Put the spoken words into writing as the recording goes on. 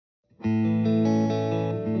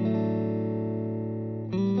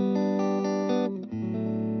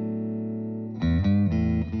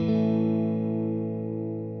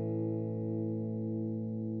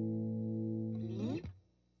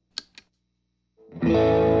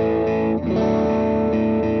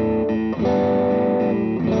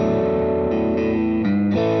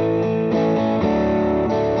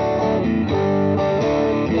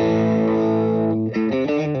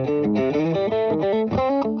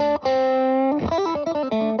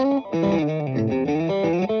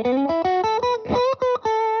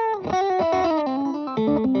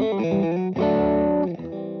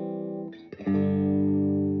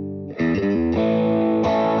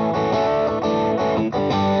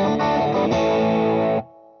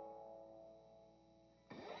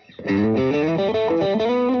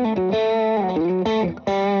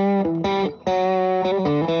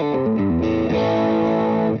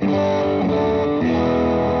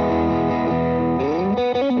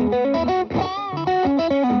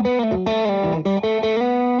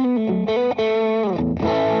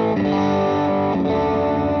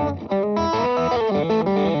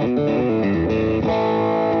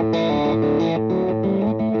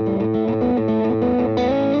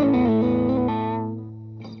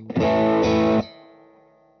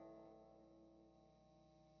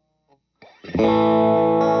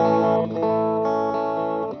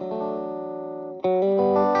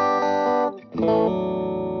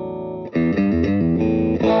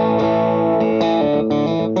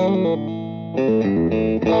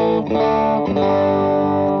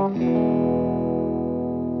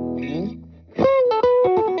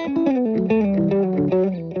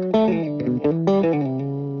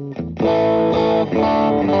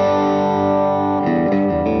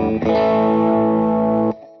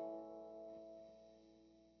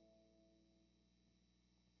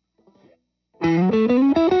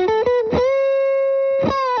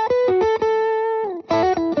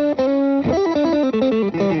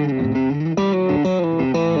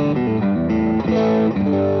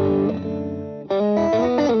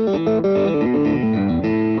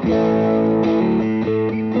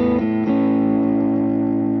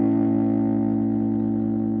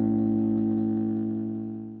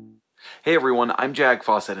Hey everyone, I'm Jack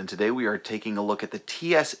Fossett, and today we are taking a look at the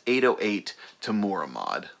TS808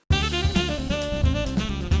 Tamura-Mod.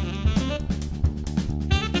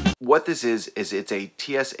 What this is it's a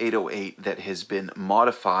TS808 that has been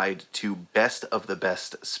modified to best of the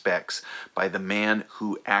best specs by the man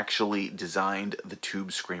who actually designed the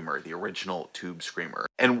Tube Screamer, the original Tube Screamer.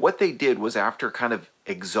 And what they did was, after kind of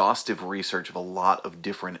exhaustive research of a lot of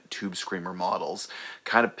different Tube Screamer models,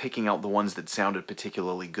 kind of picking out the ones that sounded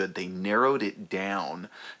particularly good, they narrowed it down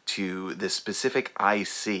to this specific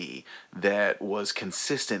IC that was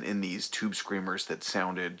consistent in these Tube Screamers that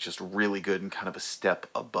sounded just really good and kind of a step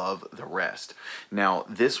above the rest. Now,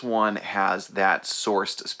 this one has that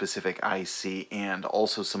sourced specific IC and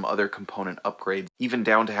also some other component upgrades, even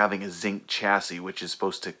down to having a zinc chassis, which is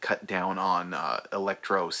supposed to cut down on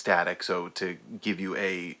electrostatic, so to give you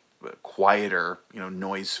a quieter,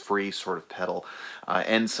 noise-free sort of pedal,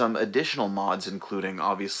 and some additional mods, including,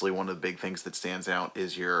 obviously, one of the big things that stands out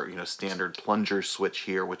is your, standard plunger switch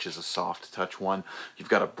here, which is a soft touch one. You've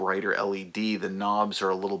got a brighter LED. The knobs are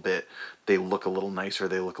a little bit, they look a little nicer,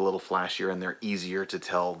 they look a little flashier, and they're easier to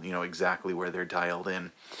tell, exactly where they're dialed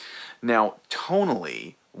in. Now,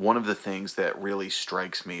 tonally, one of the things that really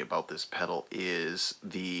strikes me about this pedal is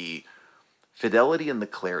the fidelity and the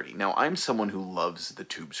clarity. Now, I'm someone who loves the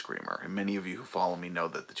Tube Screamer, and many of you who follow me know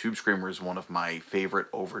that the Tube Screamer is one of my favorite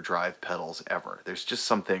overdrive pedals ever. There's just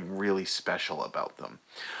something really special about them.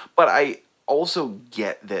 But I also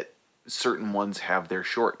get that certain ones have their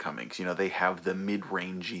shortcomings. They have the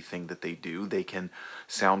mid-rangey thing that they do. They can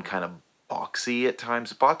sound kind of boxy at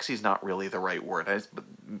times. Boxy is not really the right word.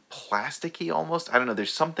 Plasticky almost. I don't know.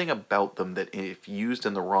 There's something about them that, if used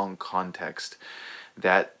in the wrong context,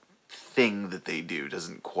 that thing that they do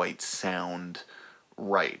doesn't quite sound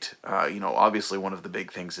right. Obviously one of the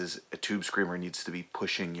big things is a Tube Screamer needs to be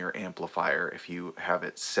pushing your amplifier. If you have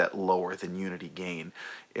it set lower than unity gain,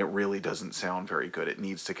 it really doesn't sound very good. It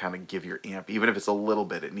needs to kind of give your amp, even if it's a little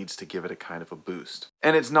bit, it needs to give it a kind of a boost.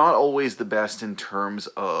 And it's not always the best in terms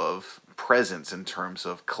of presence, in terms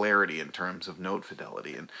of clarity, in terms of note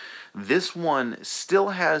fidelity. And this one still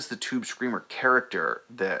has the Tube Screamer character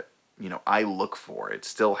that I look for. It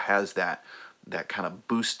still has that kind of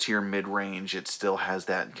boost to your mid-range. It still has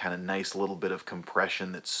that kind of nice little bit of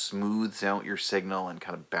compression that smooths out your signal and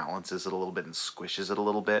kind of balances it a little bit and squishes it a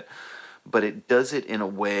little bit. But it does it in a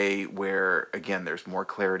way where, again, there's more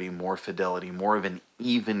clarity, more fidelity, more of an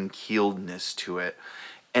even-keeledness to it.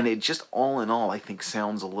 And it just, all in all, I think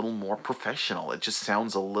sounds a little more professional. It just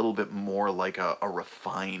sounds a little bit more like a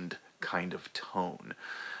refined kind of tone.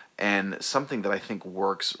 And something that I think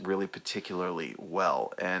works really particularly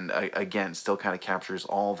well, and again, still kind of captures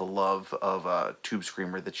all the love of a Tube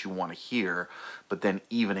Screamer that you want to hear, but then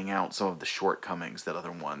evening out some of the shortcomings that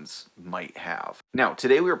other ones might have. Now,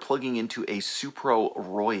 today we are plugging into a Supro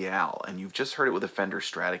Royale, and you've just heard it with a Fender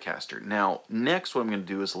Stratocaster. Now, next what I'm going to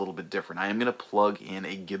do is a little bit different. I am going to plug in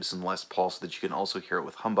a Gibson Les Paul so that you can also hear it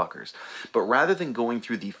with humbuckers. But rather than going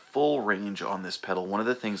through the full range on this pedal, one of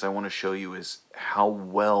the things I want to show you is how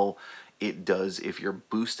well it does if you're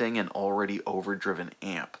boosting an already overdriven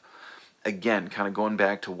amp. Again, kind of going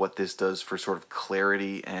back to what this does for sort of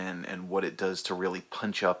clarity and what it does to really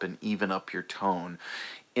punch up and even up your tone.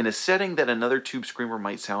 In a setting that another Tube Screamer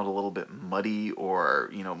might sound a little bit muddy or,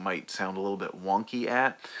 might sound a little bit wonky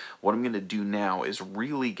at, what I'm going to do now is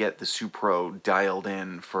really get the Supro dialed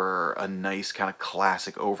in for a nice kind of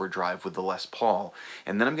classic overdrive with the Les Paul.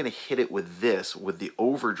 And then I'm going to hit it with this, with the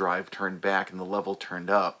overdrive turned back and the level turned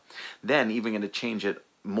up. Then even going to change it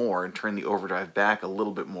more and turn the overdrive back a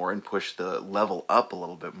little bit more and push the level up a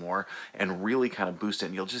little bit more and really kind of boost it.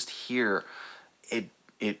 And you'll just hear it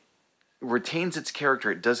retains its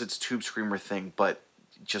character, it does its Tube Screamer thing, but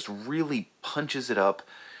just really punches it up.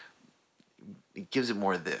 It gives it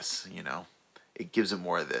more of this, It gives it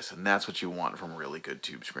more of this, and that's what you want from a really good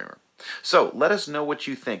Tube Screamer. So, let us know what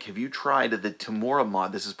you think. Have you tried the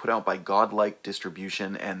Tamura-Mod? This is put out by Godlike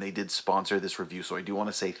Distribution, and they did sponsor this review, so I do want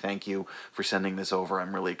to say thank you for sending this over.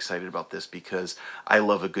 I'm really excited about this because I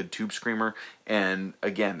love a good Tube Screamer, and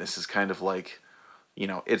again, this is kind of like,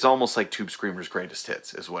 it's almost like Tube Screamer's greatest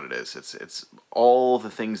hits is what it is. It's all the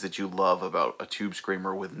things that you love about a Tube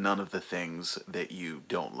Screamer with none of the things that you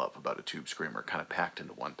don't love about a Tube Screamer kind of packed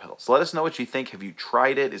into one pedal. So let us know what you think. Have you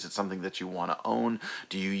tried it? Is it something that you want to own?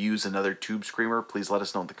 Do you use another Tube Screamer? Please let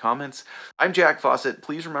us know in the comments. I'm Jack Fossett.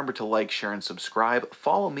 Please remember to like, share, and subscribe.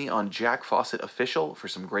 Follow me on Jack Fossett Official for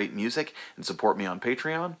some great music, and support me on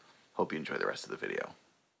Patreon. Hope you enjoy the rest of the video.